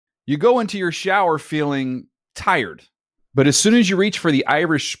You go into your shower feeling tired, but as soon as you reach for the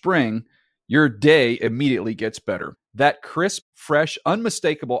Irish Spring, your day immediately gets better. That crisp, fresh,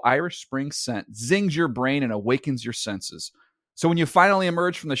 unmistakable Irish Spring scent zings your brain and awakens your senses. So when you finally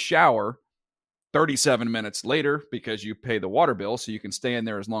emerge from the shower 37 minutes later, because you pay the water bill so you can stay in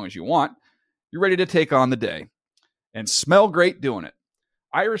there as long as you want, you're ready to take on the day and smell great doing it.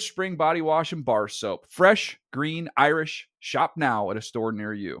 Irish Spring Body Wash and Bar Soap. Fresh, green, Irish. Shop now at a store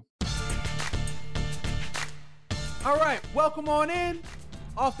near you. All right, welcome on in.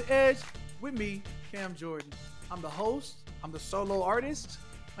 Off the Edge with me, Cam Jordan. I'm the host. I'm the solo artist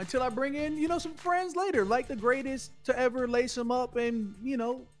until I bring in, some friends later, like the greatest to ever lace them up and,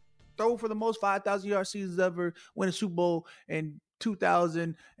 throw for the most 5,000-yard seasons ever, win a Super Bowl in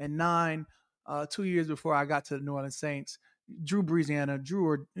 2009, 2 years before I got to the New Orleans Saints. Drew Breesiana,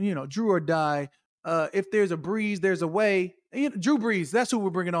 Drew or die. If there's a Brees, there's a way. Drew Brees, that's who we're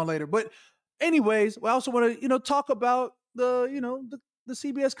bringing on later. But anyways, we also want to, talk about the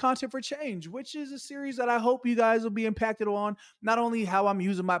CBS Content for Change, which is a series that I hope you guys will be impacted on. Not only how I'm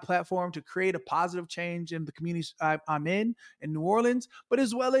using my platform to create a positive change in the communities I'm in New Orleans, but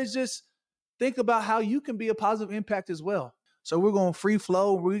as well as just think about how you can be a positive impact as well. So we're going free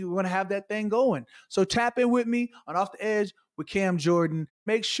flow. We're going to have that thing going. So tap in with me on Off the Edge with Cam Jordan.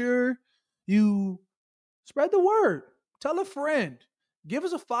 Make sure you spread the word. Tell a friend. Give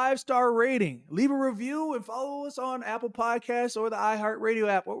us a 5-star rating. Leave a review and follow us on Apple Podcasts or the iHeartRadio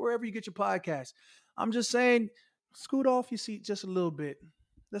app or wherever you get your podcasts. I'm just saying, scoot off your seat just a little bit.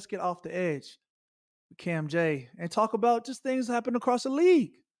 Let's get off the edge with Cam J and talk about just things that happen across the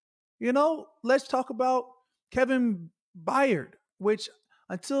league. Let's talk about Kevin Byard, which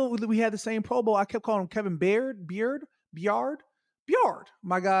until we had the same Pro Bowl, I kept calling him Kevin Beard.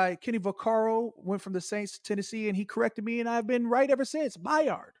 My guy, Kenny Vaccaro, went from the Saints to Tennessee, and he corrected me, and I've been right ever since.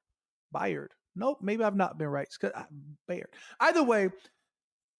 Byard. Nope, maybe I've not been right. Bayard. Either way,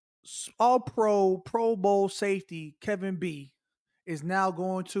 All-Pro Bowl safety Kevin B is now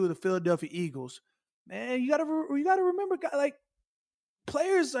going to the Philadelphia Eagles. Man, you gotta remember, like,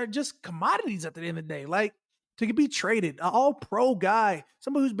 players are just commodities at the end of the day. Like, to be traded, an all-pro guy,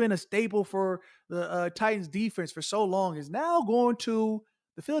 somebody who's been a staple for the Titans defense for so long, is now going to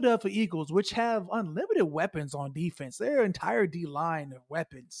the Philadelphia Eagles, which have unlimited weapons on defense. Their entire D-line of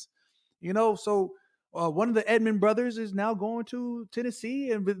weapons. So one of the Edmond brothers is now going to Tennessee,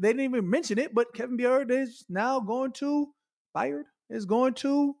 and they didn't even mention it, but Kevin Byard is now going to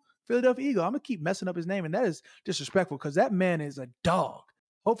Philadelphia Eagle. I'm going to keep messing up his name, and that is disrespectful because that man is a dog.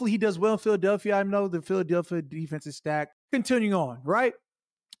 Hopefully he does well in Philadelphia. I know the Philadelphia defense is stacked. Continuing on, right?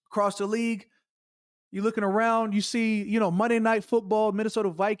 Across the league, you're looking around, you see, Monday Night Football,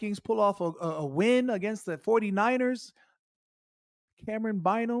 Minnesota Vikings pull off a win against the 49ers. Cameron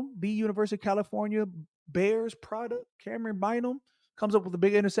Bynum, the University of California Bears product. Cameron Bynum comes up with a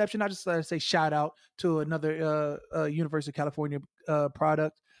big interception. I just say shout out to another University of California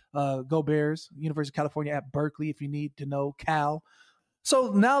product. Go Bears. University of California at Berkeley, if you need to know, Cal.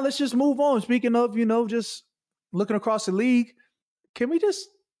 So now let's just move on. Speaking of, just looking across the league, can we just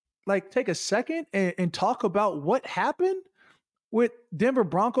take a second and talk about what happened with Denver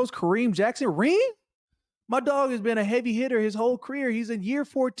Broncos Kareem Jackson? Reem? My dog has been a heavy hitter his whole career. He's in year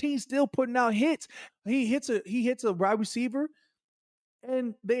 14, still putting out hits. He hits a wide receiver,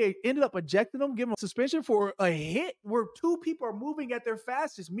 and they ended up ejecting him, giving him suspension for a hit where two people are moving at their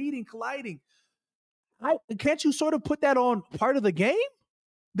fastest, colliding. Can't you sort of put that on part of the game?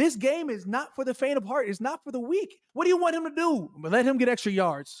 This game is not for the faint of heart. It's not for the weak. What do you want him to do? Let him get extra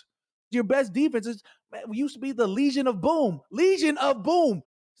yards. Your best defense used to be the Legion of Boom. San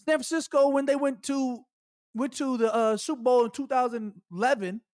Francisco, when they went to the Super Bowl in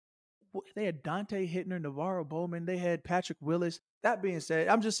 2011, they had Dante Hittner, Navarro Bowman. They had Patrick Willis. That being said,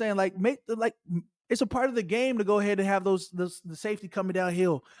 I'm just saying, it's a part of the game to go ahead and have the safety coming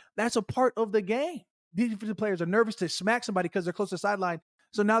downhill. That's a part of the game. Defensive players are nervous to smack somebody because they're close to the sideline.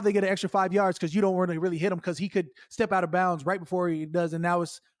 So now they get an extra 5 yards because you don't want to really hit him because he could step out of bounds right before he does, and now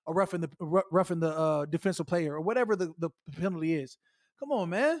it's a roughing the defensive player or whatever the penalty is. Come on,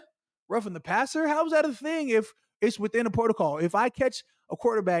 man. Roughing the passer? How is that a thing if it's within a protocol? If I catch a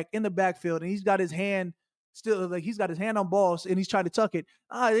quarterback in the backfield and he's got his hand on balls and he's trying to tuck it,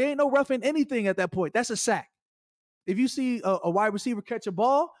 there ain't no roughing anything at that point. That's a sack. If you see a wide receiver catch a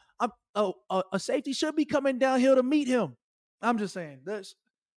ball, a safety should be coming downhill to meet him. I'm just saying, there's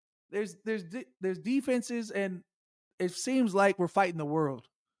defenses, and it seems like we're fighting the world.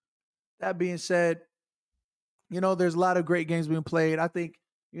 That being said, there's a lot of great games being played. I think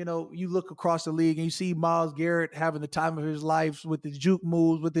You look across the league and you see Myles Garrett having the time of his life with his juke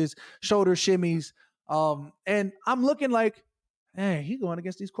moves, with his shoulder shimmies. And I'm looking like, hey, he's going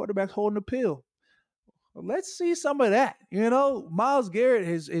against these quarterbacks holding the pill. Well, let's see some of that. Myles Garrett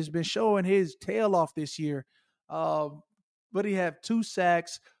has been showing his tail off this year. But he had 2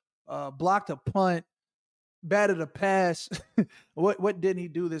 sacks, blocked a punt, batted a pass. What didn't he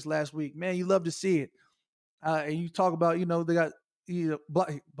do this last week? Man, you love to see it. And you talk about, they got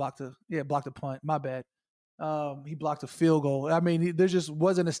blocked a punt. My bad. He blocked a field goal. I mean, there just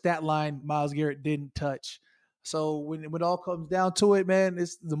wasn't a stat line Myles Garrett didn't touch. So when it all comes down to it, man,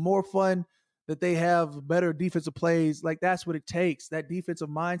 it's the more fun that they have, better defensive plays. Like, that's what it takes. That defensive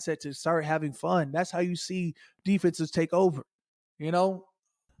mindset to start having fun. That's how you see defenses take over.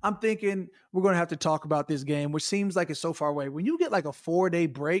 I'm thinking we're going to have to talk about this game, which seems like it's so far away. When you get like a 4-day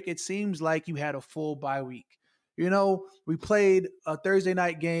break, it seems like you had a full bye week. We played a Thursday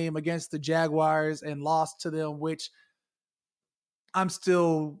night game against the Jaguars and lost to them, which I'm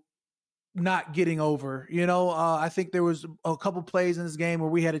still not getting over. I think there was a couple plays in this game where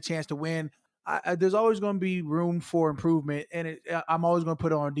we had a chance to win. There's always going to be room for improvement, and I'm always going to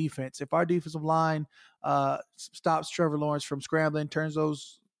put it on defense. If our defensive line stops Trevor Lawrence from scrambling, turns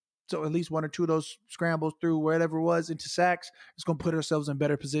those so at least 1 or 2 of those scrambles through wherever it was into sacks, it's going to put ourselves in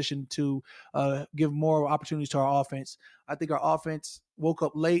better position to give more opportunities to our offense. I think our offense woke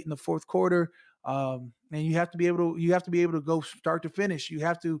up late in the fourth quarter, and you have to be able to go start to finish. You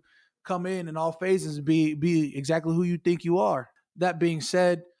have to come in all phases and be exactly who you think you are. That being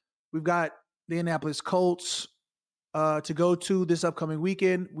said, we've got the Indianapolis Colts to go to this upcoming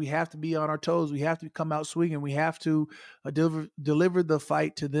weekend. We have to be on our toes. We have to come out swinging. We have to deliver the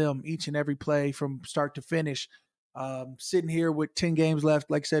fight to them each and every play from start to finish. Sitting here with 10 games left,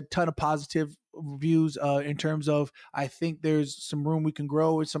 like I said, ton of positive reviews in terms of I think there's some room we can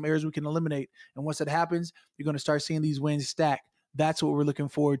grow and some areas we can eliminate. And once that happens, you're going to start seeing these wins stack. That's what we're looking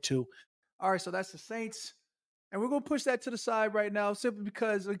forward to. All right, so that's the Saints. And we're going to push that to the side right now simply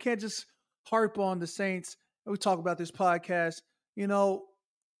because we can't just harp on the Saints. We talk about this podcast, we're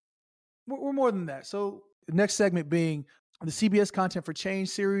more than that. So the next segment being the CBS Content for Change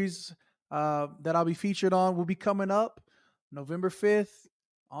series that I'll be featured on will be coming up November 5th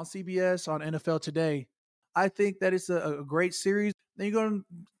on CBS on NFL Today. I think that it's a great series. Then you're going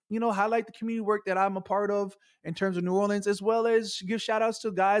to, highlight the community work that I'm a part of in terms of New Orleans, as well as give shout outs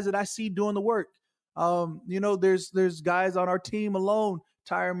to guys that I see doing the work. There's guys on our team alone,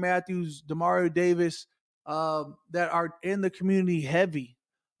 Tyron Matthews, Demario Davis, that are in the community heavy,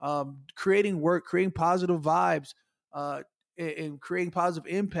 creating work, creating positive vibes, and creating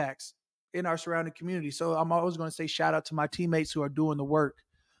positive impacts in our surrounding community. So I'm always going to say shout out to my teammates who are doing the work.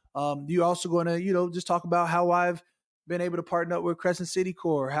 You're also going to, just talk about how I've been able to partner up with Crescent City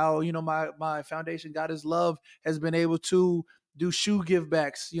Corps, how, my foundation, God is Love, has been able to do shoe give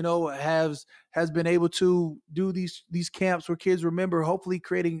backs, has been able to do these camps where kids remember, hopefully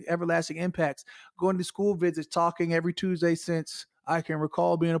creating everlasting impacts, going to school visits, talking every Tuesday since I can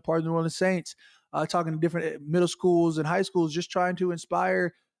recall being a part of the New Orleans Saints, talking to different middle schools and high schools, just trying to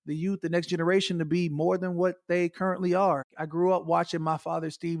inspire the youth, the next generation, to be more than what they currently are. I grew up watching my father,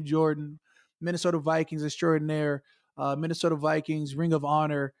 Steve Jordan, Minnesota Vikings extraordinaire, Minnesota Vikings Ring of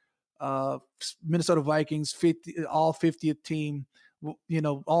Honor, Minnesota Vikings all 50th team,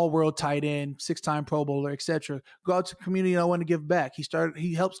 all world tight end, 6-time Pro Bowler, etc. Go out to the community. I want to give back.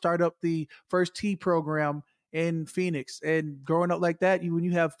 He helped start up the first T program in Phoenix. And growing up like that, when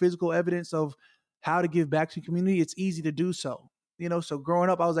you have physical evidence of how to give back to the community, it's easy to do so. So growing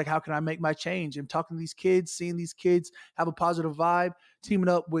up, I was like, how can I make my change? And talking to these kids, seeing these kids have a positive vibe, teaming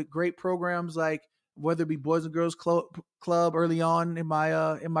up with great programs like whether it be Boys and Girls Club early on in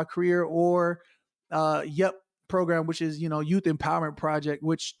my career, or YEP program, which is Youth Empowerment Project,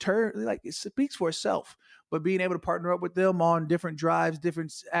 which it speaks for itself. But being able to partner up with them on different drives,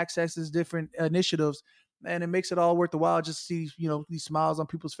 different accesses, different initiatives, and it makes it all worth the while just to see these smiles on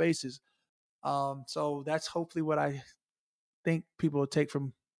people's faces. So that's hopefully what I think people will take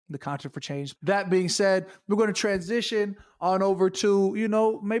from the Content for Change. That being said, we're going to transition on over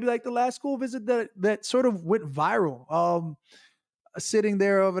to, maybe like the last school visit that sort of went viral. Sitting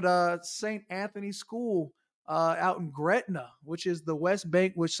there over at St. Anthony School out in Gretna, which is the West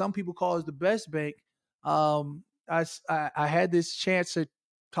Bank, which some people call is the best bank. I had this chance to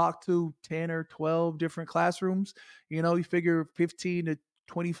talk to 10 or 12 different classrooms. You figure 15 to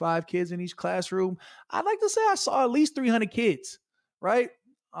 25 kids in each classroom. I'd like to say I saw at least 300 kids, right?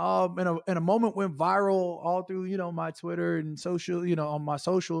 And a moment went viral all through, my Twitter and social, on my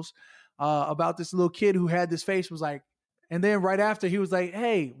socials, about this little kid who had this face, was like, And then right after, he was like,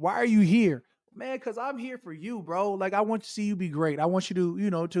 "Hey, why are you here?" Man, because I'm here for you, bro. Like, I want to see you be great. I want you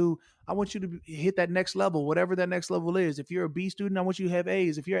to, I want you to hit that next level, whatever that next level is. If you're a B student, I want you to have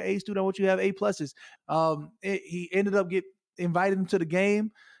A's. If you're an A student, I want you to have A pluses. He ended up invited him to the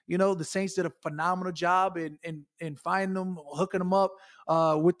game. The Saints did a phenomenal job in finding them, hooking them up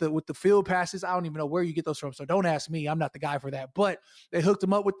with the field passes. I don't even know where you get those from, so don't ask me. I'm not the guy for that. But they hooked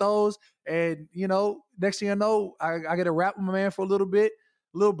him up with those, and next thing I know, I get to rap with my man for a little bit.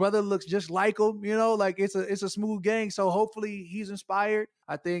 Little brother looks just like him, like it's a smooth gang. So hopefully he's inspired.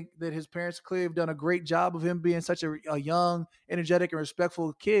 I think that his parents clearly have done a great job of him being such a young, energetic, and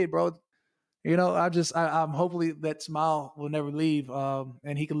respectful kid, bro. I'm hopefully that smile will never leave,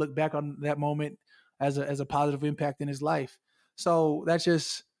 and he can look back on that moment as a positive impact in his life. So that's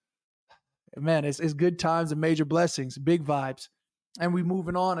just, man, it's good times and major blessings, big vibes. And we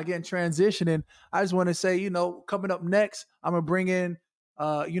moving on again, transitioning. I just want to say, coming up next, I'm gonna bring in,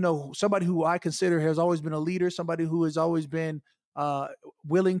 somebody who I consider has always been a leader, somebody who has always been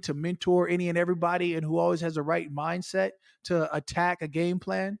willing to mentor any and everybody, and who always has the right mindset to attack a game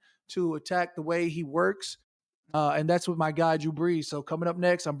plan, to attack the way he works. And that's with my guy, Drew Brees. So coming up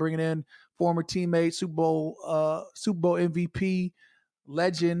next, I'm bringing in former teammate, Super Bowl MVP,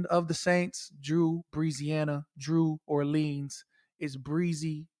 legend of the Saints, Drew Breesiana, Drew Orleans. It's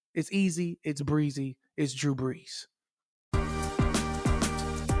breezy, it's easy, it's breezy, it's Drew Brees.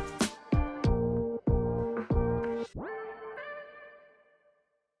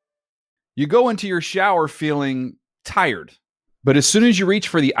 You go into your shower feeling tired, but as soon as you reach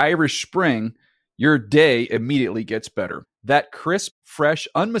for the Irish Spring, your day immediately gets better. That crisp, fresh,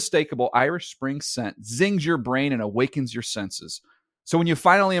 unmistakable Irish Spring scent zings your brain and awakens your senses. So when you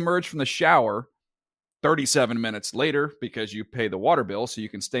finally emerge from the shower, 37 minutes later, because you pay the water bill so you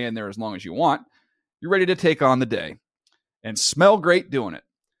can stay in there as long as you want, you're ready to take on the day. And smell great doing it.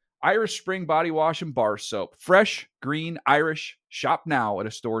 Irish Spring Body Wash and Bar Soap. Fresh, green, Irish. Shop now at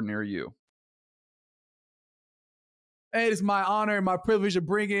a store near you. It is my honor and my privilege to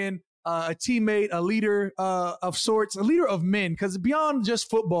bring in a teammate, a leader of sorts, a leader of men, because beyond just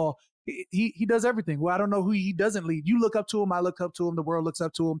football, he does everything. Well, I don't know who he doesn't lead. You look up to him. I look up to him. The world looks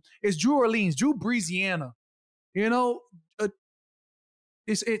up to him. It's Drew Orleans, Drew Breesiana.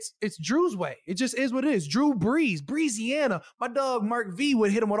 It's Drew's way. It just is what it is. Drew Brees, Breesiana. My dog Mark V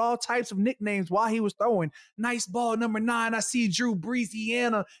would hit him with all types of nicknames while he was throwing. Nice ball, number 9. I see Drew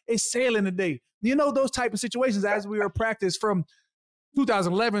Breesiana is sailing today. Those type of situations as we were practice from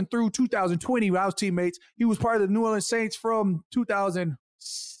 2011 through 2020 with our teammates. He was part of the New Orleans Saints from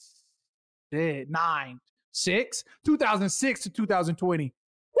 2006 to 2020.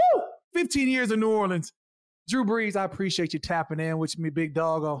 Woo! 15 years in New Orleans. Drew Brees, I appreciate you tapping in with me, big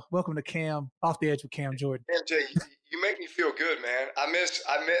dog. Oh, welcome to Cam, Off the Edge with Cam Jordan. MJ, you make me feel good, man. I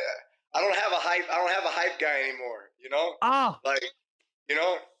don't have a hype guy anymore,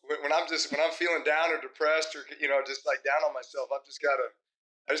 when I'm feeling down or depressed or just like down on myself, I just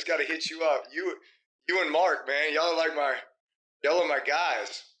gotta hit you up. You and Mark, man, y'all are my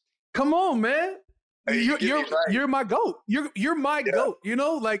guys. Come on, man. Hey, you're my GOAT. You're my GOAT.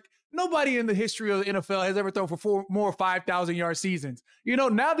 Nobody in the history of the NFL has ever thrown for more 5,000-yard seasons.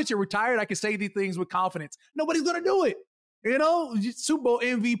 Now that you're retired, I can say these things with confidence. Nobody's gonna do it. Super Bowl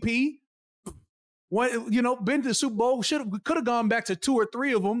MVP. Been to the Super Bowl. Could have gone back to 2 or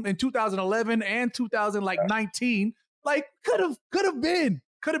 3 of them in 2011 and 2019. Could have been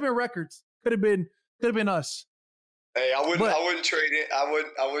records. Could have been us. Hey, I wouldn't trade it. I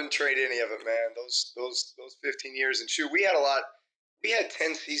wouldn't trade any of it, man. Those 15 years, and shoot, we had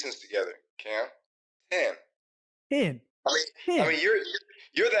 10 seasons together, Cam. 10. 10. I mean,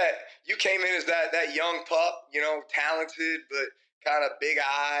 you're that. You came in as that young pup, talented but kind of big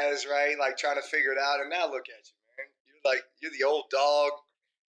eyes, right? Like trying to figure it out. And now look at you, man. You're the old dog.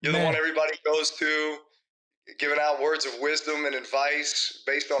 You're the one everybody goes to, giving out words of wisdom and advice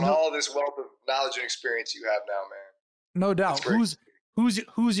based on all this wealth of knowledge and experience you have now, man. No doubt. Who's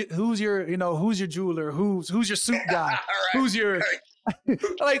your jeweler? Who's your suit guy? Right. Who's your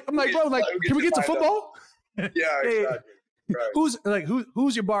I'm like, bro, can we get to football? Yeah, exactly. Right.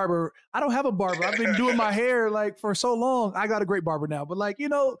 Who's your barber? I don't have a barber. I've been doing my hair for so long. I got a great barber now. But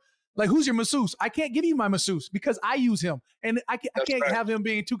who's your masseuse? I can't give you my masseuse because I use him, and I can't have him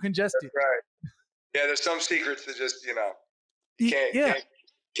being too congested. That's right. Yeah, there's some secrets that just can't give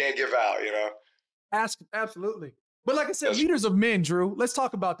out. Absolutely. But like I said, leaders of men, Drew. Let's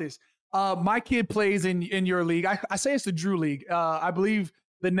talk about this. My kid plays in your league. I say it's the Drew League. I believe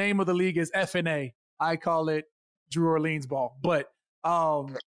the name of the league is FNA. I call it Drew Orleans ball. But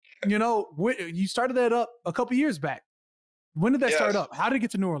you started that up a couple years back. When did that start Yes. up? How did it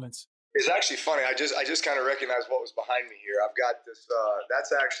get to New Orleans? It's actually funny. I just kind of recognized what was behind me here. I've got this.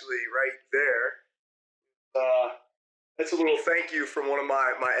 That's actually right there. That's a little thank you from one of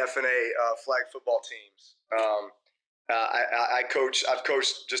my FNA flag football teams. I coach. I've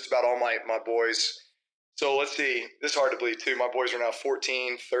coached just about all my boys. So let's see. This is hard to believe too. My boys are now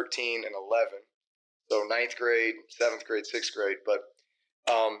 14, 13, and 11. So 9th grade, 7th grade, 6th grade. But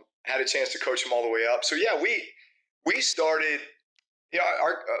had a chance to coach them all the way up. So yeah, we started. Yeah,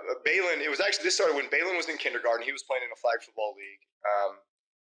 our Balin. It was actually this started when Balin was in kindergarten. He was playing in a flag football league,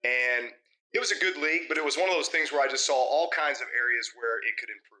 and it was a good league. But it was one of those things where I just saw all kinds of areas where it could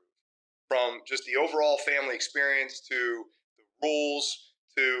improve, from just the overall family experience to the rules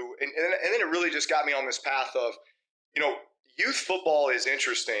to, and then it really just got me on this path of, youth football is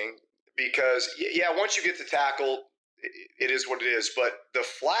interesting because yeah, once you get to tackle, it is what it is. But the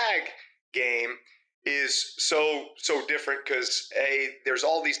flag game is so different because there's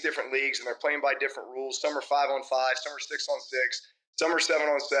all these different leagues and they're playing by different rules. Some are 5-on-5, some are 6-on-6, some are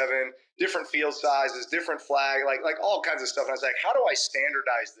 7-on-7, different field sizes, different flag, like all kinds of stuff. And I was like, how do I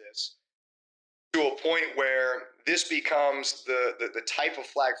standardize this to a point where this becomes the type of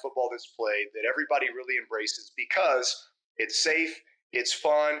flag football that's played that everybody really embraces, because it's safe, it's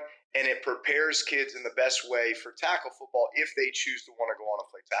fun, and it prepares kids in the best way for tackle football if they choose to want to go on and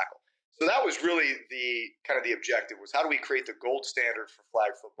play tackle. So that was really the objective, was how do we create the gold standard for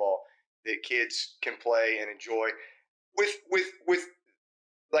flag football that kids can play and enjoy, with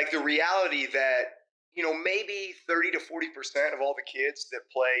like the reality that, maybe 30 to 40% of all the kids that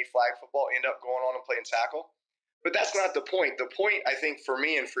play flag football end up going on and playing tackle. But that's not the point. The point, I think, for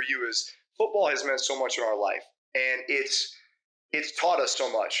me and for you is football has meant so much in our life, and it's taught us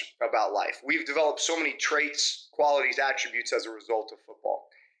so much about life. We've developed so many traits, qualities, attributes as a result of football.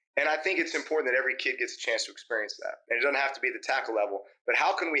 And I think it's important that every kid gets a chance to experience that. And it doesn't have to be the tackle level, but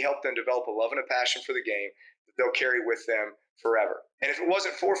how can we help them develop a love and a passion for the game that they'll carry with them forever? And if it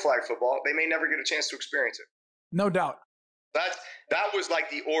wasn't for flag football, they may never get a chance to experience it. No doubt. That was like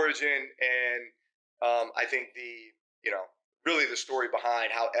the origin, and I think really the story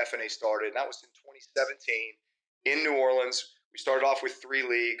behind how FNA started. And that was in 2017 in New Orleans. We started off with 3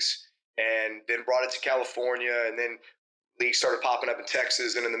 leagues and then brought it to California, and then leagues started popping up in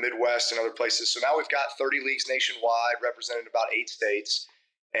Texas and in the Midwest and other places. So now we've got 30 leagues nationwide, represented about 8 states,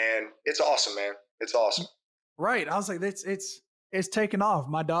 and it's awesome, man. It's awesome. Right. I was like, it's taken off.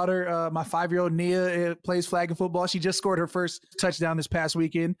 My daughter, my 5-year-old Nia, plays flag and football. She just scored her first touchdown this past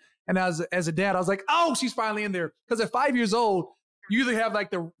weekend. And as a dad, I was like, oh, she's finally in there. Because at 5 years old, you either have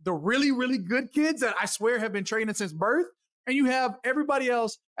like the really, really good kids that I swear have been training since birth, and you have everybody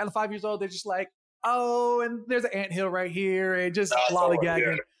else at 5 years old. They're just like, oh, and there's an anthill right here, and just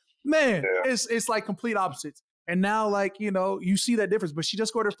lollygagging. Yeah. Man, yeah. It's like complete opposites. And now, like, you see that difference. But she just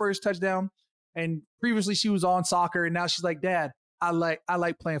scored her first touchdown, and previously she was on soccer, and now she's like, Dad, I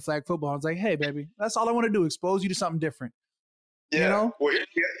like playing flag football. I was like, hey, baby, that's all I want to do, expose you to something different. Yeah. Well,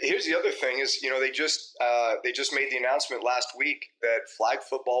 here's the other thing is, they just made the announcement last week that flag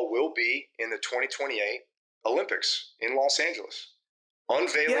football will be in the 2028 Olympics in Los Angeles.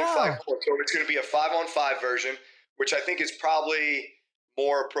 Unveiling flag football. So it's going to be a 5-on-5 version, which I think is probably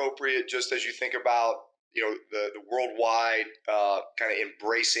more appropriate just as you think about, the worldwide kind of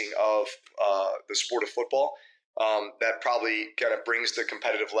embracing of the sport of football. That probably kind of brings the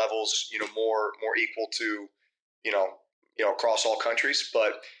competitive levels, more equal to, across all countries.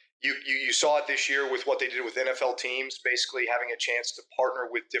 But you saw it this year with what they did with NFL teams, basically having a chance to partner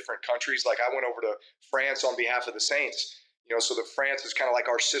with different countries. Like I went over to France on behalf of the Saints. So that France is kind of like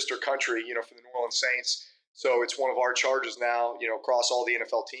our sister country, for the New Orleans Saints. So it's one of our charges now, across all the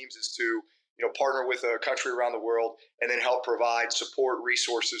NFL teams is to, partner with a country around the world and then help provide support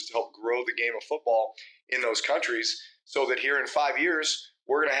resources to help grow the game of football in those countries, so that here in 5 years,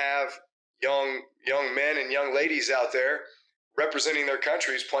 we're going to have young men and young ladies out there representing their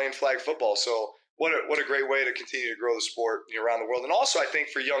countries playing flag football. So what a great way to continue to grow the sport around the world. And also I think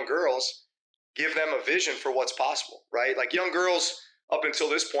for young girls, give them a vision for what's possible, right? Like young girls up until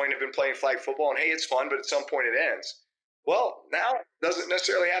this point have been playing flag football and hey, it's fun, but at some point it ends. Well, now it doesn't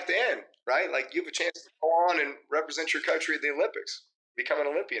necessarily have to end, right? Like you have a chance to go on and represent your country at the Olympics, become an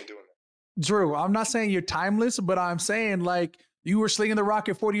Olympian doing that. Drew, I'm not saying you're timeless, but I'm saying like you were slinging the rock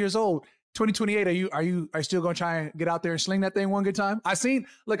at 40 years old. 2028, are you still going to try and get out there and sling that thing one good time? I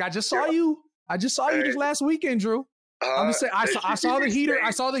just saw you this last weekend, Drew. I'm just saying, I saw the heater.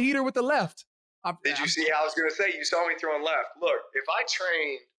 I saw the heater with the left. Did you see how I was going to say? You saw me throwing left. Look, if I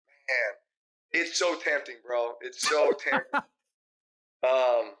train, man, it's so tempting, bro. It's so tempting.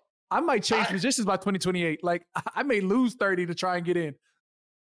 I might change positions by 2028. Like I may lose 30 to try and get in.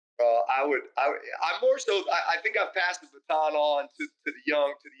 I'm more so. I think I've passed the baton on to the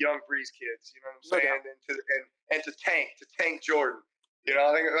young Brees kids. You know what I'm saying? And to tank Jordan. You know,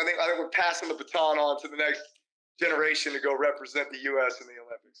 I think we're passing the baton on to the next generation to go represent the U.S. in the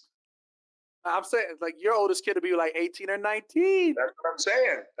Olympics. I'm saying, like, your oldest kid will be like 18 or 19. That's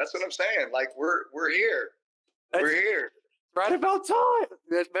what I'm saying. Like we're here. We're here. Right about time.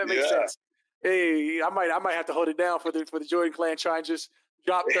 That makes sense. Hey, I might have to hold it down for the Jordan clan. Try and just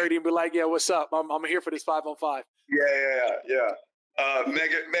drop 30 and be like, yeah, what's up? I'm here for this 5-on-5. Yeah.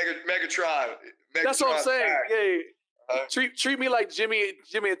 Megatron. That's what I'm saying. Yeah. Treat me like Jimmy in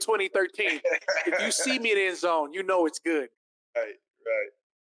 2013. If you see me in the end zone, you know it's good. Right.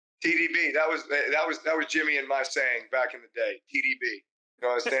 TDB. That was Jimmy and my saying back in the day. TDB. You know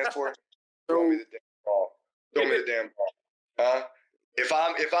what it stands for? Throw me the damn ball. Throw me the damn ball. Huh? If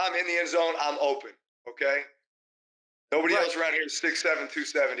I'm in the end zone, I'm open. Okay. Nobody else around here is 6'7",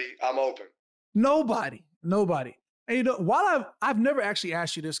 270. I'm open. Nobody. And you know, while I've never actually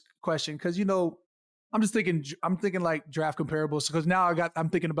asked you this question, because you know, I'm thinking like draft comparables, because now I'm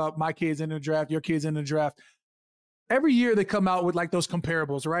thinking about my kids in the draft, your kids in the draft. Every year they come out with like those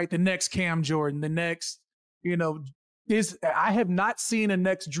comparables, right? The next Cam Jordan, the next, you know, I have not seen a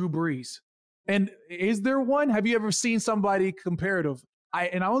next Drew Brees. And is there one? Have you ever seen somebody comparative? I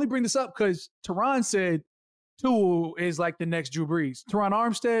only bring this up because Teron said Tua is like the next Drew Brees. Teron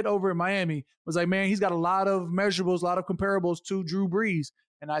Armstead over in Miami was like, man, he's got a lot of measurables, a lot of comparables to Drew Brees.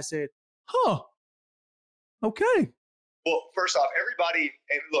 And I said, okay. Well, first off, everybody,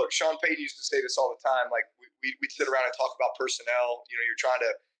 and look, Sean Payton used to say this all the time. Like we'd sit around and talk about personnel. You know, you're trying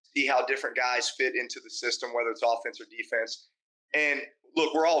to see how different guys fit into the system, whether it's offense or defense. And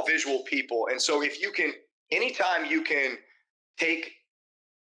look, we're all visual people. And so anytime you can take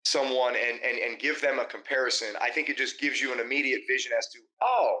someone and give them a comparison, I think it just gives you an immediate vision as to,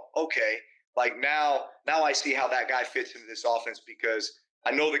 oh, okay, like now I see how that guy fits into this offense, because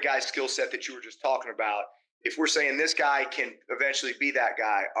I know the guy's skill set that you were just talking about. If we're saying this guy can eventually be that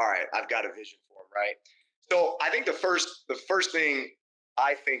guy, all right, I've got a vision for him, right? So I think the first thing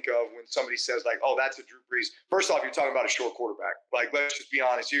I think of when somebody says like, oh, that's a Drew Brees. First off, you're talking about a short quarterback. Like, let's just be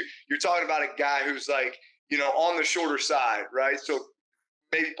honest. You're talking about a guy who's like, you know, on the shorter side, right? So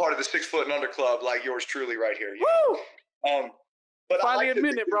maybe part of the 6 foot and under club, like yours truly right here. Woo! But finally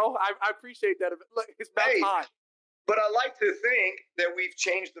admit it, bro. I appreciate that. Look, it's about time. But I like to think that we've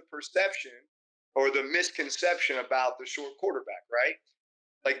changed the perception or the misconception about the short quarterback, right?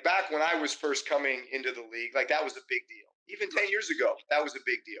 Like back when I was first coming into the league, like that was a big deal. Even 10 years ago, that was a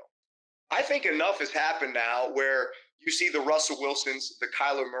big deal. I think enough has happened now where you see the Russell Wilsons, the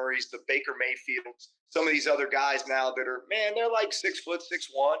Kyler Murrays, the Baker Mayfields, some of these other guys now that are, man, they're like 6 foot,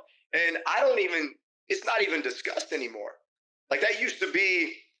 6'1". And it's not even discussed anymore. Like that used to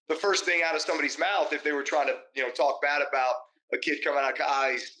be the first thing out of somebody's mouth if they were trying to, you know, talk bad about a kid coming out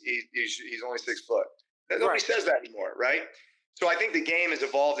of he's only 6 foot. Nobody says that anymore, right? So I think the game has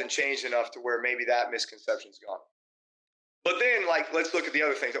evolved and changed enough to where maybe that misconception's gone. But then, like, let's look at the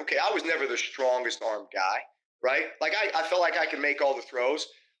other things. Okay, I was never the strongest arm guy, right? Like, I felt like I could make all the throws,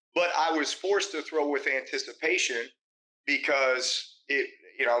 but I was forced to throw with anticipation because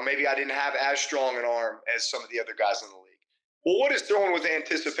maybe I didn't have as strong an arm as some of the other guys in the league. Well, what does throwing with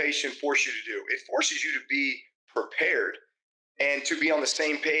anticipation force you to do? It forces you to be prepared and to be on the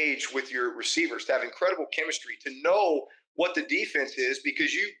same page with your receivers, to have incredible chemistry, to know what the defense is,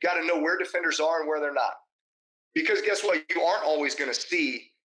 because you got to know where defenders are and where they're not. Because guess what? You aren't always going to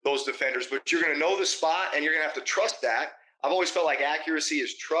see those defenders, but you're going to know the spot and you're going to have to trust that. I've always felt like accuracy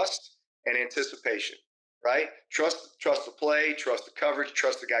is trust and anticipation, right? Trust the play, trust the coverage,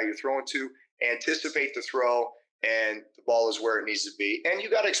 trust the guy you're throwing to, anticipate the throw, and the ball is where it needs to be. And you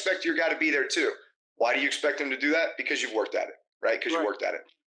got to expect your guy to be there too. Why do you expect him to do that? Because you've worked at it, right? Because you worked at it.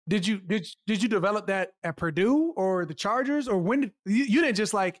 Did you develop that at Purdue or the Chargers, or when did you didn't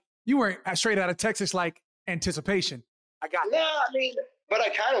just like, you weren't straight out of Texas like anticipation? I got that. No, I mean, but I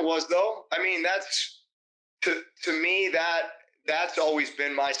kind of was though. I mean, that's to me that's always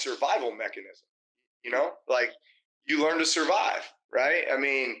been my survival mechanism. You know, like you learn to survive, right? I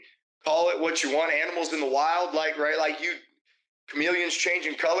mean, call it what you want. Animals in the wild, like chameleons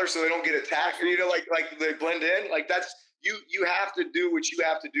changing color so they don't get attacked, or like they blend in. Like that's you have to do what you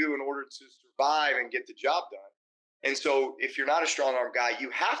have to do in order to survive and get the job done. And so if you're not a strong arm guy, you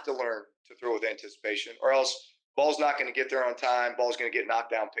have to learn to throw with anticipation, or else ball's not going to get there on time. Ball's going to get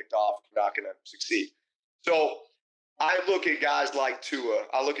knocked down, picked off. You're not going to succeed. So I look at guys like Tua.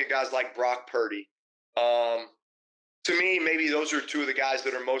 I look at guys like Brock Purdy. to me, maybe those are two of the guys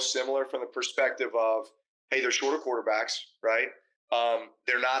that are most similar from the perspective of, hey, they're shorter quarterbacks, right?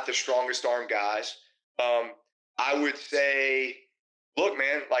 They're not the strongest arm guys. I would say, look,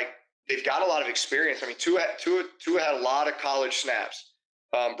 man, like they've got a lot of experience. I mean, Tua had a lot of college snaps.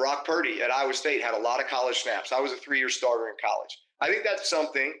 Brock Purdy at Iowa State had a lot of college snaps. I was a 3-year starter in college. I think that's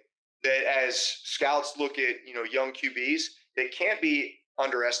something that as scouts look at, young QBs, that can't be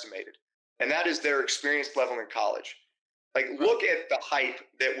underestimated. And that is their experience level in college. Like, look at the hype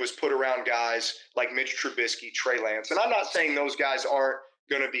that was put around guys like Mitch Trubisky, Trey Lance. And I'm not saying those guys aren't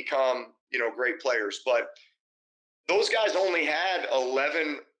going to become, great players, but those guys only had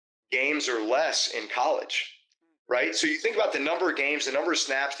 11 games or less in college, right? So you think about the number of games, the number of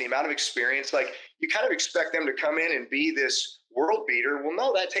snaps, the amount of experience, like you kind of expect them to come in and be this world beater. Well,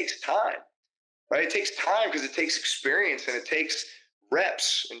 no, that takes time, right? It takes time because it takes experience and it takes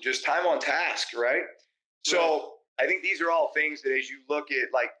reps and just time on task, right? So I think these are all things that as you look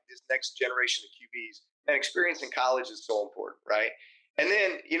at like this next generation of QBs, and experience in college is so important, right? And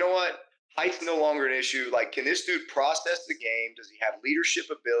then, you know what? Height's no longer an issue. Like, can this dude process the game? Does he have leadership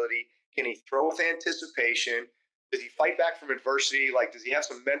ability? Can he throw with anticipation? Does he fight back from adversity? Like, does he have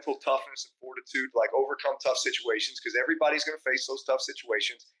some mental toughness and fortitude to like overcome tough situations? Because everybody's going to face those tough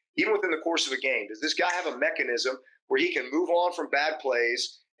situations, even within the course of a game. Does this guy have a mechanism where he can move on from bad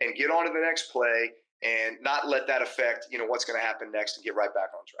plays and get on to the next play and not let that affect, what's going to happen next and get right back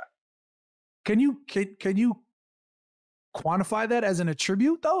on track? Can you quantify that as an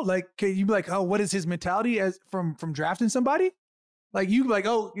attribute though? Like, can you be like, oh, what is his mentality as from drafting somebody? Like you like,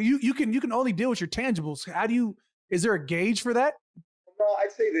 oh, you can only deal with your tangibles. Is there a gauge for that? No,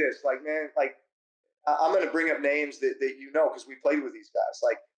 I'd say this, like, man, like I'm going to bring up names that because we played with these guys.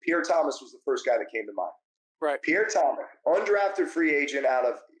 Like Pierre Thomas was the first guy that came to mind. Right. Pierre Thomas, undrafted free agent out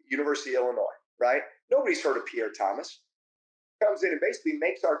of University of Illinois, right? Nobody's heard of Pierre Thomas. Comes in and basically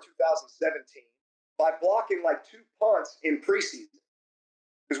makes our 2017 by blocking like 2 punts in preseason.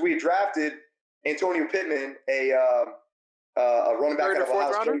 Because we had drafted Antonio Pittman, a running back out of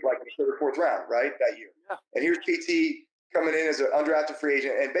Ohio State, like in the 3rd or 4th round, right, that year. Yeah. And here's PT coming in as an undrafted free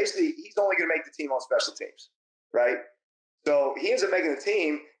agent, and basically he's only going to make the team on special teams, right? So he ends up making the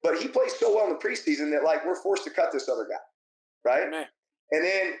team, but he plays so well in the preseason that like we're forced to cut this other guy, right? Man. And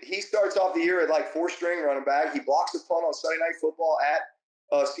then he starts off the year at like 4th-string running back. He blocks a punt on Sunday Night Football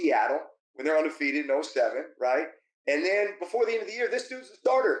at Seattle when they're undefeated in 07, right? And then before the end of the year, this dude's the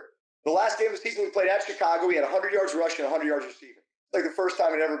starter. The last game of the season we played at Chicago, he had 100 yards rushing and 100 yards receiving. It's like the first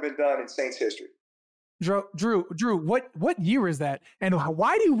time it had ever been done in Saints history. Drew, what year is that? And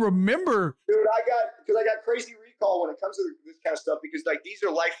why do you remember? Dude, I got crazy recall when it comes to this kind of stuff because like these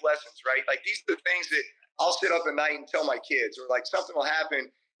are life lessons, right? Like these are the things that I'll sit up at night and tell my kids, or like something will happen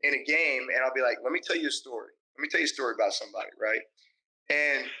in a game and I'll be like, let me tell you a story. Let me tell you a story about somebody, right?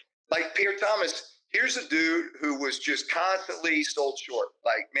 And like Pierre Thomas, here's a dude who was just constantly sold short.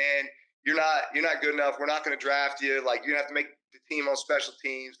 Like, man, you're not good enough. We're not going to draft you. Like, you're going to have to make the team on special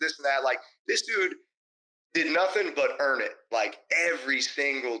teams, this and that. Like, this dude did nothing but earn it, like, every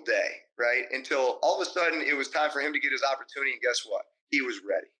single day, right? Until all of a sudden it was time for him to get his opportunity, and guess what? He was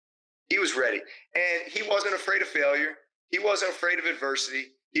ready. He was ready. And he wasn't afraid of failure. He wasn't afraid of adversity.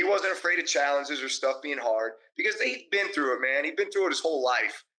 He wasn't afraid of challenges or stuff being hard because he'd been through it, man. He'd been through it his whole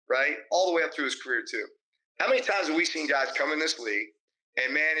life, right? All the way up through his career, too. How many times have we seen guys come in this league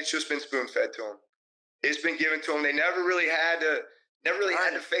and, man, it's just been spoon-fed to them? It's been given to them. They never really had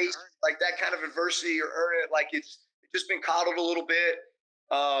to face like that kind of adversity or earn it. Like it's just been coddled a little bit.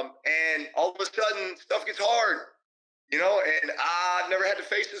 And all of a sudden stuff gets hard, and I've never had to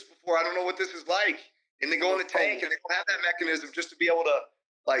face this before. I don't know what this is like. And they go in the tank and they don't have that mechanism just to be able to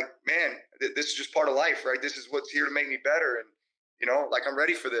like, man, this is just part of life, right? This is what's here to make me better. And, like I'm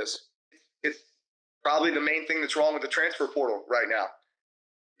ready for this. It's probably the main thing that's wrong with the transfer portal right now.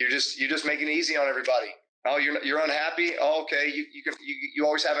 You're just making it easy on everybody. Oh, you're unhappy? Oh, okay. You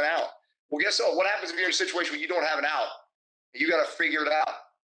always have an out. Well, guess what? What happens if you're in a situation where you don't have an out? You got to figure it out.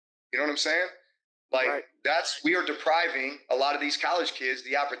 You know what I'm saying? Like right. We are depriving a lot of these college kids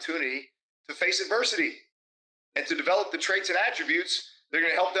the opportunity to face adversity and to develop the traits and attributes that are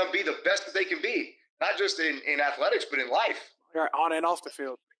going to help them be the best that they can be, not just in athletics, but in life. Right, on and off the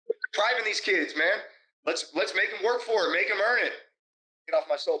field. We're depriving these kids, man. Let's make them work for it. Make them earn it. Get off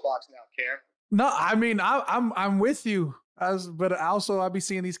my soapbox now, Cam. No, I mean I'm with you. But I'll be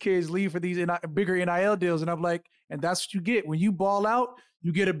seeing these kids leave for these bigger NIL deals, and I'm like, and that's what you get when you ball out.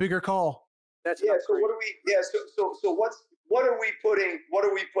 You get a bigger call. So what are we? Yeah. So what are we putting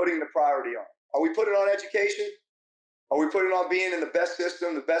the priority on? Are we putting it on education? Are we putting on being in the best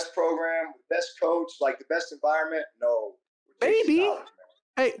system, the best program, the best coach, like the best environment? No. Maybe.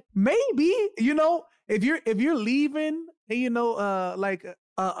 Hey, maybe, if you're leaving,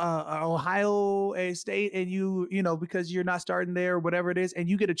 Ohio State, and because you're not starting there, whatever it is, and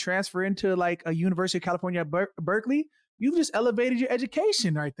you get a transfer into like a University of California at Berkeley, you've just elevated your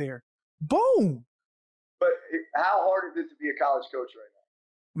education right there. Boom. But how hard is it to be a college coach right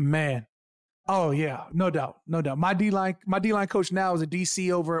now? Man. Oh yeah, no doubt. My D-line coach now is a DC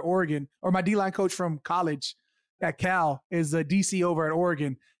over at Oregon, or my D-line coach from college at Cal is a DC over at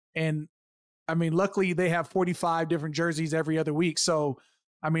Oregon. And I mean, luckily they have 45 different jerseys every other week. So,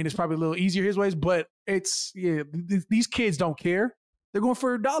 I mean, it's probably a little easier his ways, but these kids don't care. They're going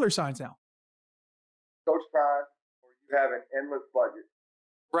for dollar signs now. Coach Prime, or you have an endless budget.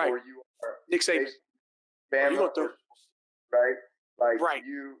 Right. Or you are Nick Saban. Bama, right? Like right.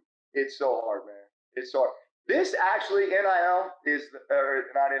 It's so hard, man. It's so hard. This actually, NIL is,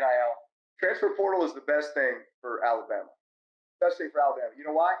 not NIL, transfer portal is the best thing for Alabama. Best thing for Alabama. You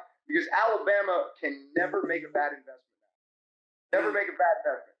know why? Because Alabama can never make a bad investment now. Never make a bad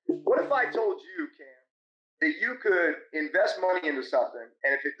investment. What if I told you, Cam, that you could invest money into something,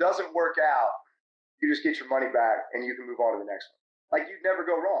 and if it doesn't work out, you just get your money back and you can move on to the next one? Like, you'd never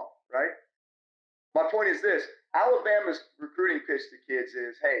go wrong, right? My point is this. Alabama's recruiting pitch to kids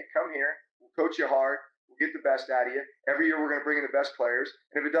is, hey, come here. We'll coach you hard. We'll get the best out of you. Every year we're going to bring in the best players.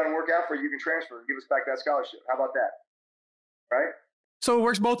 And if it doesn't work out for you, you can transfer and give us back that scholarship. How about that? Right? So it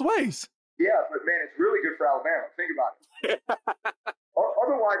works both ways. Yeah, but, man, it's really good for Alabama. Think about it.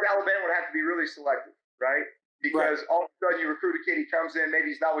 Otherwise, Alabama would have to be really selective, right? Because all of a sudden you recruit a kid, he comes in,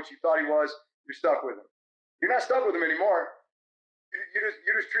 maybe he's not what you thought he was, you're stuck with him. You're not stuck with him anymore. You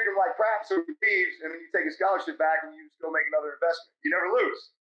just treat him like crap, so he leaves, and then you take a scholarship back, and you still make another investment. You never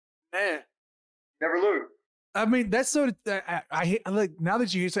lose. Man, never lose. I mean, that's sort of I like now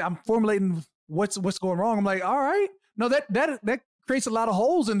that you say I'm formulating what's going wrong. I'm like, all right, no, that creates a lot of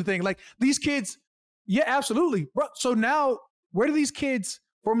holes in the thing. Like these kids, yeah, absolutely. So now, where do these kids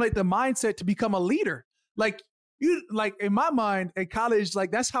formulate the mindset to become a leader? Like in my mind at college,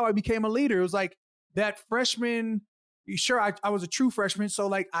 like that's how I became a leader. It was like that freshman. Sure, I was a true freshman, so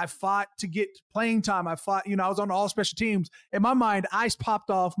like I fought to get playing time. I fought, I was on all special teams. In my mind, ice popped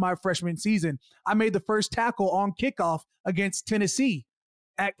off my freshman season. I made the first tackle on kickoff against Tennessee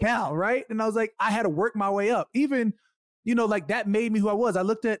at Cal, right? And I was like, I had to work my way up. Even, like that made me who I was. I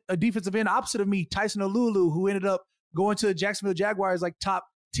looked at a defensive end opposite of me, Tyson Olulu, who ended up going to the Jacksonville Jaguars, like top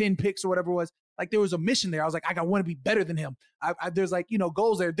 10 picks or whatever it was. Like there was a mission there. I was like, I want to be better than him. There's like,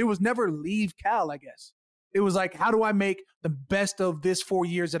 goals there. There was never leave Cal, I guess. It was like, how do I make the best of this 4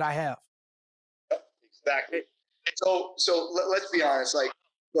 years that I have? Exactly. So let's be honest. Like,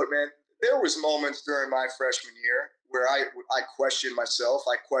 look, man, there was moments during my freshman year where I questioned myself.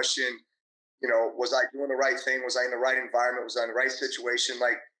 I questioned, was I doing the right thing? Was I in the right environment? Was I in the right situation?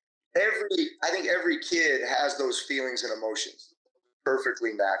 Like I think every kid has those feelings and emotions.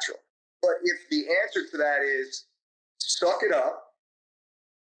 Perfectly natural. But if the answer to that is suck it up,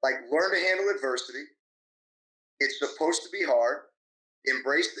 like learn to handle adversity, it's supposed to be hard.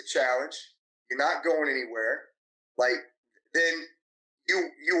 Embrace the challenge. You're not going anywhere. Like, then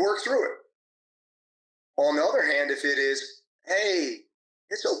you work through it. On the other hand, if it is, hey,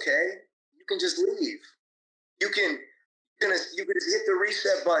 it's okay. You can just leave. You can just hit the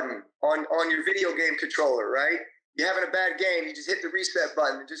reset button on your video game controller, right? You're having a bad game, you just hit the reset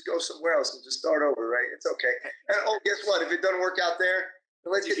button and just go somewhere else and just start over, right? It's okay. And guess what? If it doesn't work out there,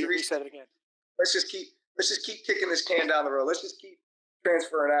 then let's hit the reset again. Let's just keep kicking this can down the road. Let's just keep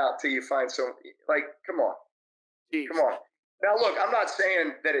transferring out till you find some. Like, come on. Jeez. Come on. Now, look, I'm not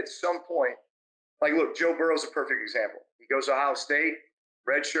saying that at some point, like, look, Joe Burrow's a perfect example. He goes to Ohio State,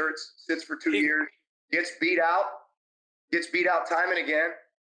 red shirts, sits for 2 years, gets beat out time and again,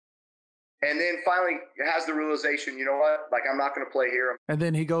 and then finally has the realization, you know what? Like, I'm not going to play here. And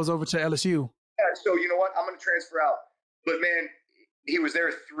then he goes over to LSU. Yeah, so you know what? I'm going to transfer out. But, man, he was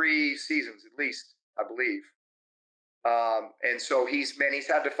there 3 seasons at least, I believe. And so he's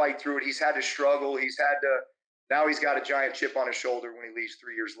had to fight through it. He's had to struggle. Now he's got a giant chip on his shoulder when he leaves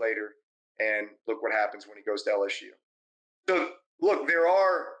 3 years later. And look what happens when he goes to LSU. So look, there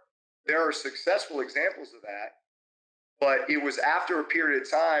are successful examples of that, but it was after a period of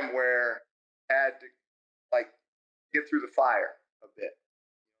time where they had to like get through the fire a bit.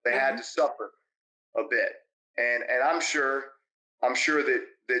 They had to suffer a bit. And I'm sure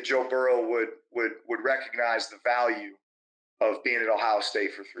that Joe Burrow would recognize the value of being at Ohio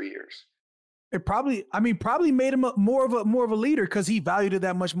State for 3 years. It probably made him more of a leader because he valued it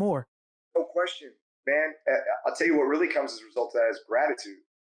that much more. No question. man, I'll tell you what really comes as a result of that is gratitude.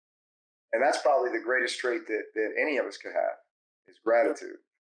 And that's probably the greatest trait that any of us could have is gratitude.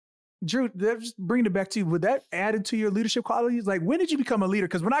 Drew, just bringing it back to you, would that add into your leadership qualities? Like, when did you become a leader?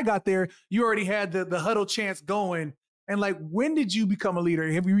 Because when I got there, you already had the huddle chants going. And like, when did you become a leader?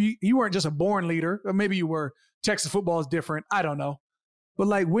 You weren't just a born leader, or maybe you were. Texas football is different. I don't know. But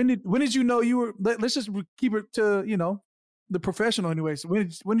like, when did you know you were? Let's just keep it to the professional, anyways.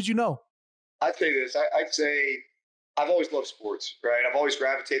 When did you know? I'd say this. I'd say I've always loved sports, right? I've always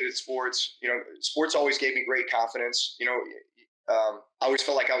gravitated to sports. Sports always gave me great confidence. I always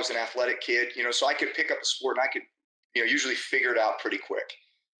felt like I was an athletic kid, so I could pick up a sport and I could, usually figure it out pretty quick,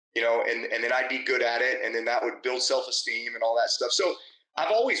 and then I'd be good at it. And then that would build self-esteem and all that stuff. So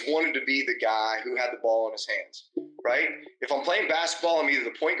I've always wanted to be the guy who had the ball in his hands, right? If I'm playing basketball, I'm either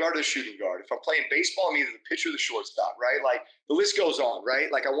the point guard or the shooting guard. If I'm playing baseball, I'm either the pitcher or the shortstop, right? Like the list goes on,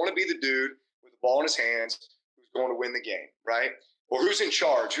 right? Like I want to be the dude with the ball in his hands who's going to win the game, right? Or who's in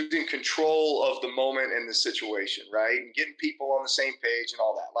charge, who's in control of the moment and the situation, right? And getting people on the same page and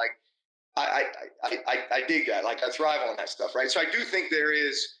all that. Like, I dig that. Like, I thrive on that stuff, right? So I do think there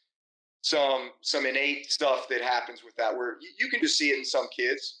is some innate stuff that happens with that where you can just see it in some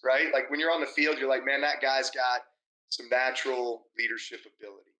kids, right? Like, when you're on the field, you're like, man, that guy's got some natural leadership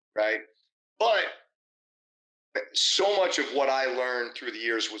ability, right? But so much of what I learned through the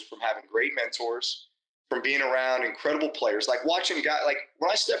years was from having great mentors, from being around incredible players, like watching guys. Like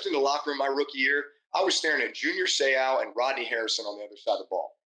when I stepped into the locker room my rookie year, I was staring at Junior Seau and Rodney Harrison on the other side of the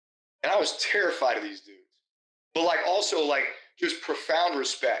ball. And I was terrified of these dudes, but like also like just profound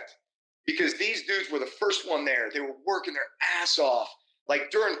respect because these dudes were the first one there. They were working their ass off. Like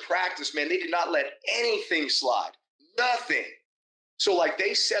during practice, man, they did not let anything slide, nothing. So like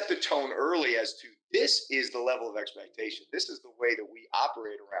they set the tone early as to this is the level of expectation. This is the way that we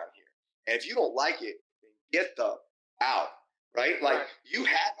operate around here. And if you don't like it, get the out, right? Like you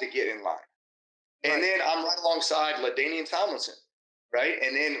had to get in line. And then I'm right alongside LaDainian Tomlinson, right?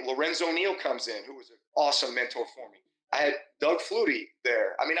 And then Lorenzo Neal comes in, who was an awesome mentor for me. I had Doug Flutie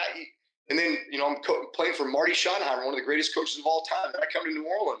there. I mean, and then, I'm playing for Marty Schottenheimer, one of the greatest coaches of all time. And I come to New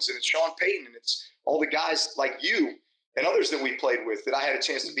Orleans and it's Sean Payton and it's all the guys like you and others that we played with that I had a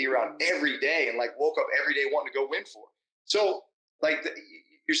chance to be around every day and like woke up every day wanting to go win for. So like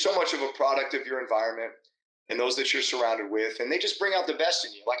you're so much of a product of your environment and those that you're surrounded with, and they just bring out the best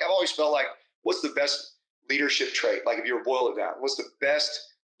in you. Like I've always felt like, what's the best leadership trait? Like if you were to boil it down, what's the best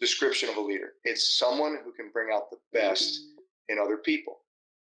description of a leader? It's someone who can bring out the best in other people.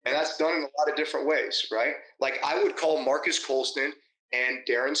 And that's done in a lot of different ways, right? Like I would call Marcus Colston and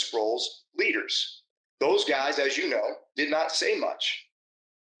Darren Sproles leaders. Those guys, as you know, did not say much,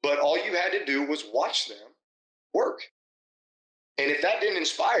 but all you had to do was watch them work. And if that didn't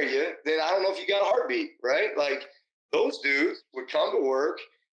inspire you, then I don't know if you got a heartbeat, right? Like those dudes would come to work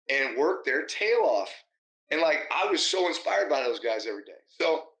and work their tail off. And like, I was so inspired by those guys every day.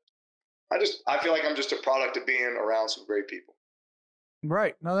 So I feel like I'm just a product of being around some great people.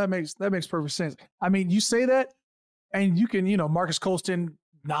 Right. No, that makes perfect sense. I mean, you say that and you can, Marcus Colston,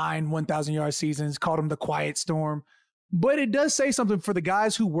 9 1,000-yard seasons, called him the quiet storm. But it does say something for the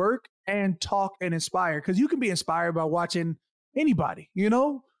guys who work and talk and inspire, because you can be inspired by watching anybody,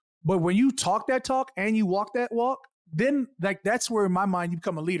 but when you talk that talk and you walk that walk, then like that's where in my mind you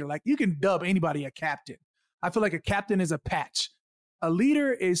become a leader. Like you can dub anybody a captain. I feel like a captain is a patch. A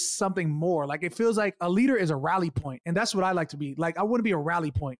leader is something more. Like it feels like a leader is a rally point. And that's what I like to be. Like I want to be a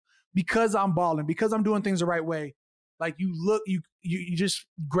rally point because I'm balling, because I'm doing things the right way. Like you just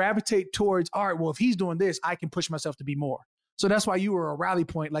gravitate towards, all right, well, if he's doing this, I can push myself to be more. So that's why you were a rally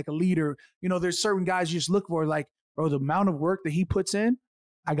point, like a leader. There's certain guys you just look for, like, bro, the amount of work that he puts in,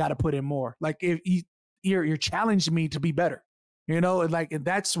 I got to put in more. Like if you're challenging me to be better, and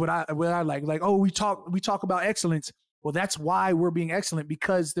that's what I like. Like, oh, we talk about excellence. Well, that's why we're being excellent,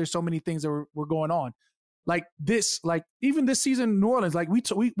 because there's so many things that were going on. Like this, like even this season in New Orleans, like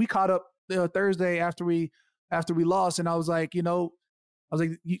we caught up Thursday after we lost, and I was like,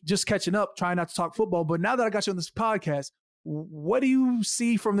 just catching up, trying not to talk football. But now that I got you on this podcast, what do you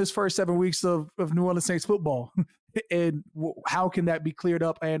see from this first 7 weeks of New Orleans Saints football? And how can that be cleared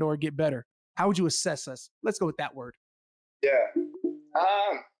up and or get better? How would you assess us? Let's go with that word. Yeah.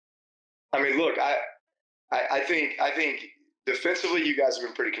 I mean, look, I think defensively you guys have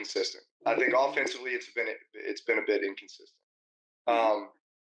been pretty consistent. I think offensively it's been a bit inconsistent.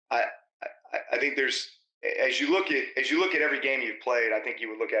 I think there's, as you look at every game you've played, I think you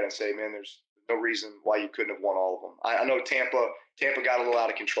would look at it and say, man, there's no reason why you couldn't have won all of them. I know Tampa got a little out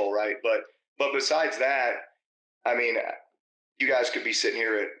of control, right? But besides that, I mean, you guys could be sitting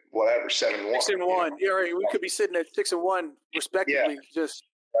here at whatever 7-1. 6-1. Yeah, right. We could be sitting at 6-1 respectively. Yeah. Just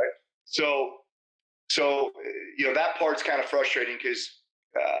right. So that part's kind of frustrating because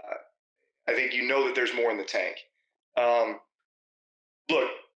I think that there's more in the tank. Look,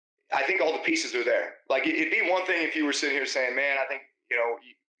 I think all the pieces are there. Like it'd be one thing if you were sitting here saying, "Man, I think you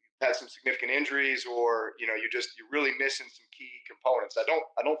had some significant injuries, or you're really missing some key components." I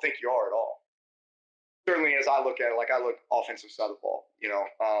don't think you are at all. Certainly, as I look at it, like I look offensive side of the ball.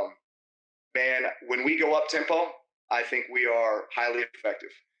 Man, when we go up tempo, I think we are highly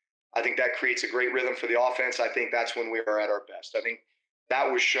effective. I think that creates a great rhythm for the offense. I think that's when we are at our best. I think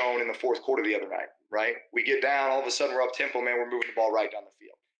that was shown in the fourth quarter the other night, right? We get down, all of a sudden we're up tempo, man, we're moving the ball right down the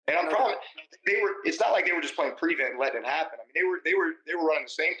field. And I'm proud. It's not like they were just playing prevent and letting it happen. I mean, they were running the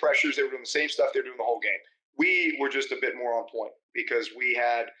same pressures, they were doing the same stuff they were doing the whole game. We were just a bit more on point because we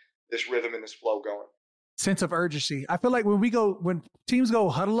had this rhythm and this flow going. Sense of urgency. I feel like when teams go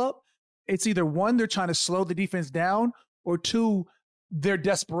huddle up, it's either one, they're trying to slow the defense down, or two, their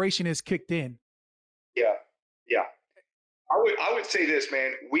desperation is kicked in. Yeah. I would say this,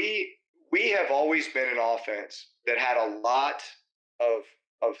 man. We have always been an offense that had a lot of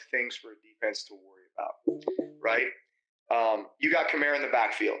things for a defense to worry about, right? You got Kamara in the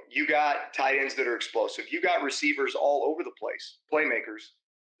backfield. You got tight ends that are explosive. You got receivers all over the place, playmakers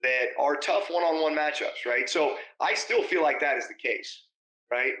that are tough one-on-one matchups, right? So I still feel like that is the case,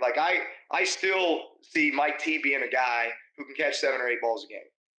 right? Like I still see Mike T being a guy who can catch 7 or 8 balls a game.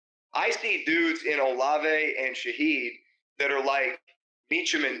 I see dudes in Olave and Shaheed that are like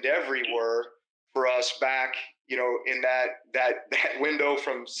Meacham and Devry were for us back, in that window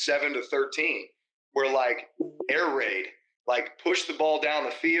from 7 to 13, where like air raid, like push the ball down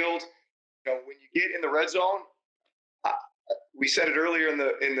the field. When you get in the red zone, we said it earlier in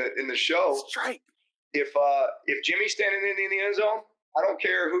the show. That's right. If Jimmy's standing in the end zone, I don't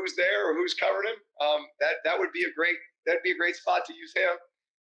care who's there or who's covering him. That would be a great spot to use him.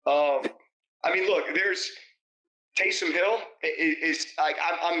 I mean, look, there's Taysom Hill is like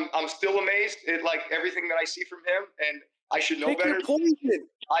I'm still amazed at like everything that I see from him, and I should know better.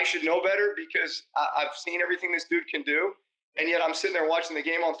 I should know better because I've seen everything this dude can do, and yet I'm sitting there watching the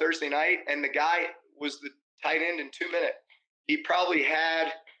game on Thursday night, and the guy was the tight end in 2 minutes. He probably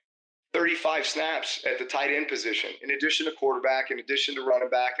had 35 snaps at the tight end position, in addition to quarterback, in addition to running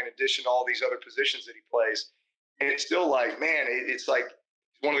back, in addition to all these other positions that he plays. And it's still like, man, it's like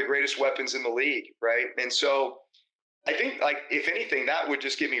one of the greatest weapons in the league, right? And so I think, like, if anything, that would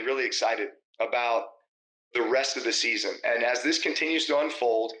just get me really excited about the rest of the season. And as this continues to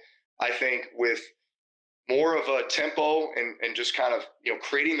unfold, I think with more of a tempo and just kind of,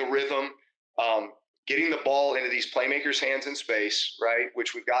 creating the rhythm, getting the ball into these playmakers' hands in space, right,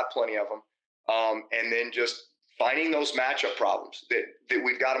 which we've got plenty of them, and then just finding those matchup problems that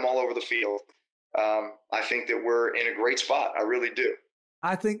we've got them all over the field. I think that we're in a great spot. I really do.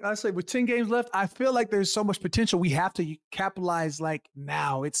 I say with 10 games left, I feel like there's so much potential. We have to capitalize like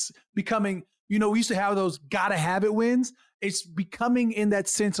now. It's becoming, we used to have those gotta have it wins. It's becoming in that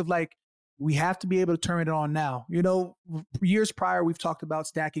sense of like, we have to be able to turn it on now. Years prior, we've talked about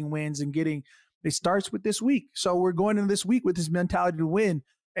stacking wins and it starts with this week. So we're going into this week with this mentality to win.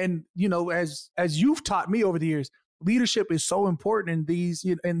 And, as you've taught me over the years, leadership is so important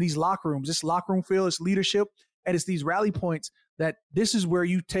in these locker rooms. This locker room feel is leadership, and it's these rally points that this is where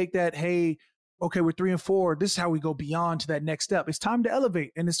you take that, hey, okay, we're 3-4. This is how we go beyond to that next step. It's time to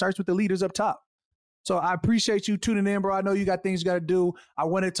elevate, and it starts with the leaders up top. So I appreciate you tuning in, bro. I know you got things you got to do. I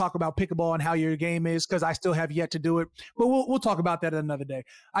want to talk about pickleball and how your game is because I still have yet to do it. But we'll talk about that another day.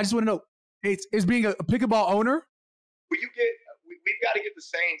 I just want to know, it's being a pickleball owner. We've got to get the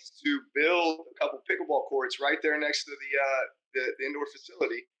Saints to build a couple pickleball courts right there next to the indoor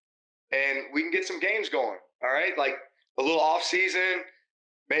facility, and we can get some games going. All right, like a little off season,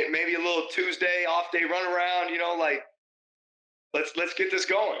 maybe a little Tuesday off day run around. Like let's get this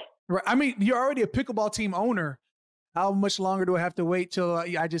going. Right. I mean, you're already a pickleball team owner. How much longer do I have to wait till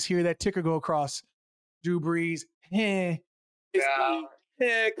I just hear that ticker go across? Drew Brees. Yeah.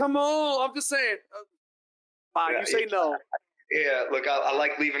 Come on. I'm just saying. Fine. You say no. Yeah. Look, I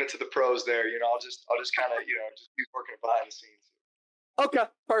like leaving it to the pros there. I'll just kind of just be working behind the scenes. Okay.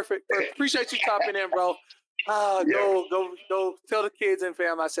 Perfect. Appreciate you topping in, bro. Go tell the kids and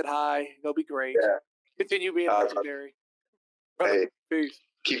fam I said hi. They'll be great. Yeah. Continue being legendary. Brother, hey, peace.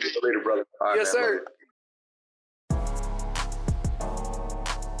 Keep it later, brother. Right, yes, man, sir.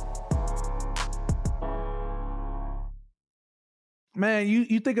 Man,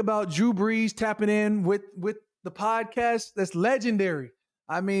 you think about Drew Brees tapping in with the podcast. That's legendary.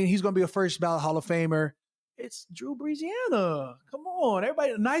 I mean, he's going to be a first ballot Hall of Famer. It's Drew Breesiana. Come on,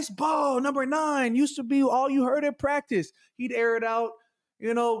 everybody. Nice ball, number 9. Used to be all you heard at practice. He'd air it out.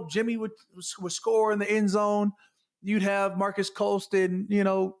 Jimmy would score in the end zone. You'd have Marcus Colston,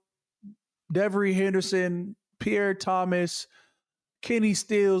 Devery Henderson, Pierre Thomas, Kenny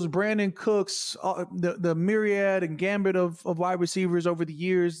Stills, Brandon Cooks, the myriad and gambit of wide receivers over the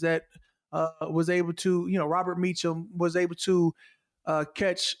years that was able to, Robert Meacham was able to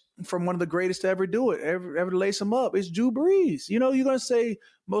catch from one of the greatest to ever do it, ever to lace him up. It's Drew Brees. You're going to say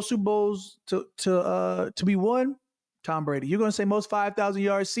most Super Bowls to be won, Tom Brady. You're going to say most 5,000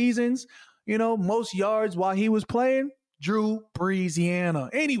 yard seasons, most yards while he was playing, Drew Breesiana.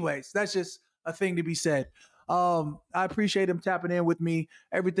 Anyways, that's just a thing to be said. I appreciate him tapping in with me.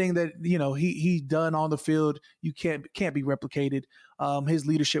 Everything that he's done on the field, you can't be replicated. His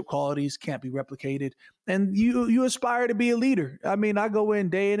leadership qualities can't be replicated. And you aspire to be a leader. I mean, I go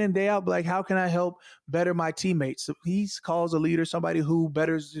in and day out, like, how can I help better my teammates? So he's calls a leader somebody who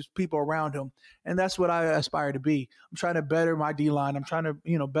betters his people around him, and that's what I aspire to be. I'm trying to better my D-line. I'm trying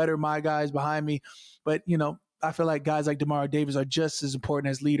to better my guys behind me, but I feel like guys like Demario Davis are just as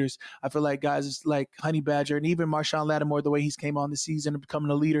important as leaders. I feel like guys like Honey Badger and even Marshawn Lattimore, the way he's came on this season and becoming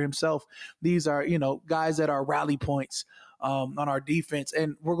a leader himself, these are, guys that are rally points on our defense,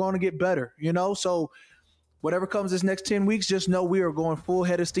 and we're going to get better, So whatever comes this next 10 weeks, just know we are going full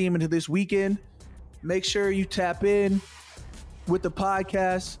head of steam into this weekend. Make sure you tap in with the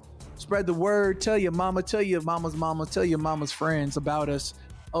podcast. Spread the word. Tell your mama, tell your mama's mama, tell your mama's friends about us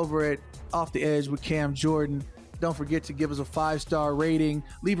over at Off the Edge with Cam Jordan. Don't forget to give us a 5-star rating,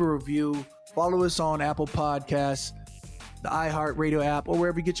 leave a review, follow us on Apple Podcasts, the iHeartRadio app, or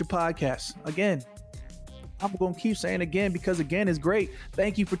wherever you get your podcasts. Again, I'm going to keep saying again because again is great.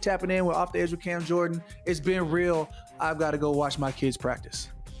 Thank you for tapping in with Off the Edge with Cam Jordan. It's been real. I've got to go watch my kids practice.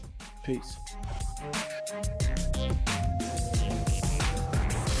 Peace.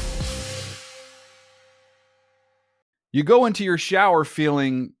 You go into your shower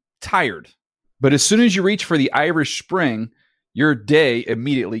feeling tired, but as soon as you reach for the Irish Spring, your day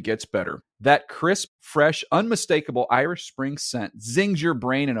immediately gets better. That crisp, fresh, unmistakable Irish Spring scent zings your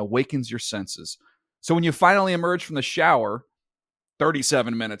brain and awakens your senses. So when you finally emerge from the shower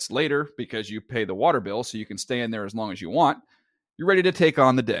 37 minutes later, because you pay the water bill so you can stay in there as long as you want, you're ready to take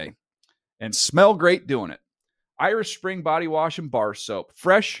on the day and smell great doing it. Irish Spring Body Wash and Bar Soap.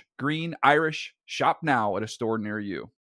 Fresh, green, Irish. Shop now at a store near you.